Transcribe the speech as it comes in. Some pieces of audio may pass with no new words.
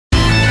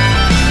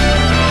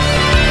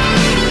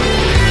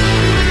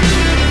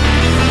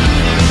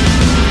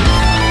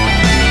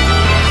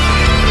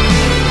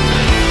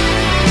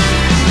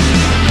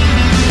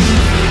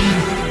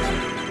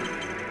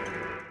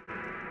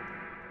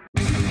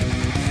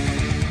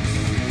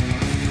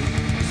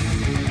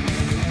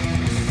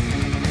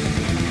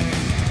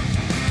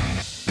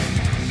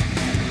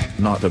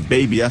not a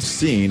baby.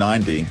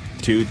 SC90,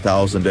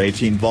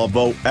 2018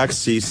 Volvo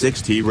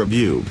XC60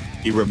 review.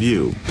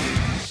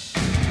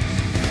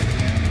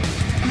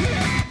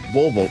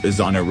 Volvo is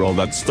on a roll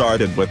that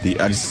started with the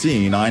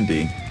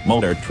SC90,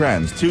 Motor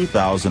Trend's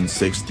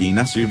 2016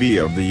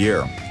 SUV of the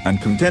year,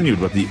 and continued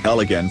with the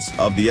elegance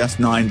of the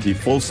S90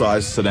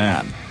 full-size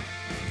sedan.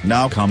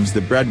 Now comes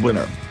the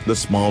breadwinner, the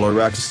smaller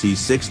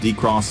XC60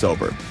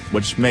 crossover,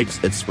 which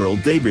makes its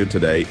world debut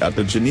today at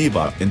the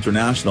Geneva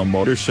International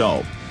Motor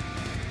Show.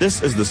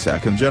 This is the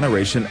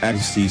second-generation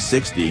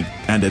XC60,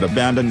 and it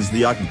abandons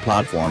the UC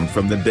platform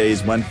from the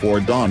days when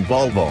Ford owned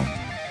Volvo.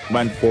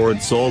 When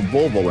Ford sold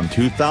Volvo in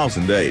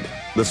 2008,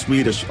 the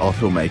Swedish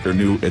automaker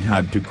knew it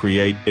had to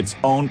create its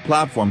own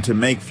platform to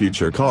make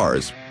future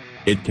cars.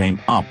 It came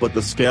up with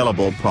the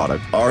Scalable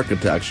Product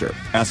Architecture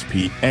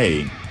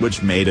 (SPA),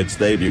 which made its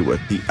debut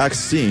with the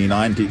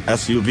XC90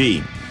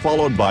 SUV,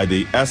 followed by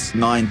the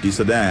S90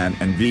 sedan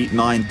and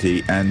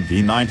V90 and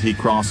V90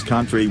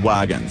 cross-country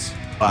wagons.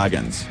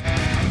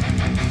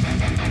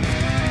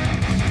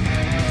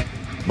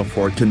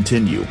 Before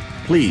continue,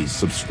 please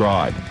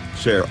subscribe,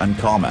 share and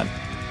comment.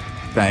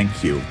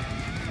 Thank you.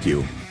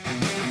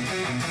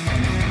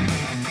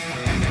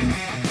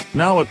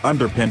 Now it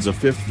underpins a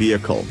fifth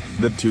vehicle,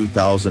 the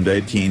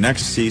 2018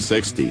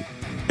 XC60.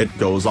 It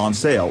goes on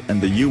sale in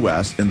the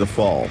US in the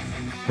fall.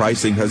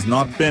 Pricing has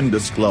not been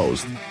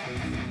disclosed.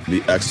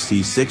 The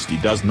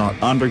XC60 does not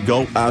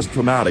undergo as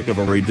dramatic of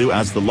a redo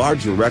as the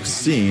larger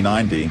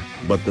XC90,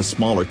 but the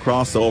smaller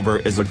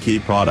crossover is a key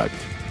product.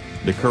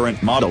 The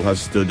current model has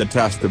stood the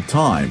test of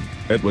time.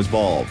 It was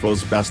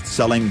Volvo's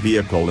best-selling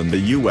vehicle in the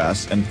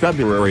US in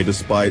February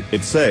despite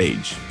its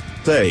age.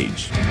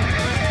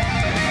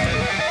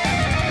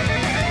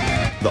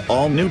 The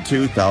all-new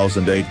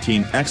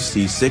 2018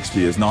 XC60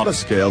 is not a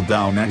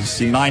scaled-down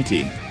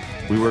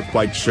XC90. We were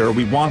quite sure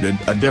we wanted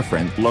a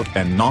different look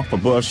and not the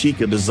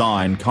Bushika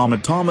design,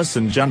 Thomas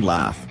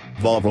Genlath,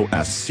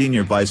 Volvo's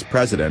senior vice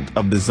president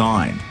of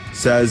design,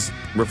 says,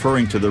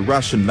 referring to the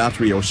Russian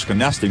Matryoshka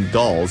nesting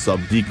dolls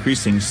of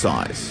decreasing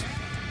size.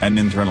 An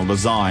internal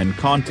design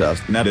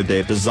contest netted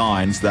 8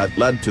 designs that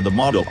led to the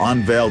model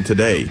unveiled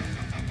today.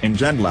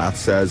 Genlath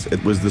says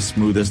it was the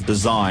smoothest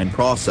design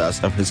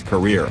process of his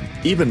career,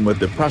 even with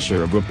the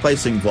pressure of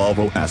replacing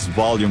Volvo's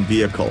volume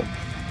vehicle.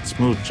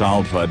 Smooth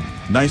childhood,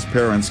 nice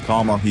parents,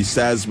 he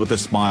says with a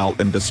smile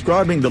in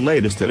describing the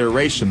latest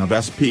iteration of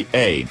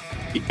SPA.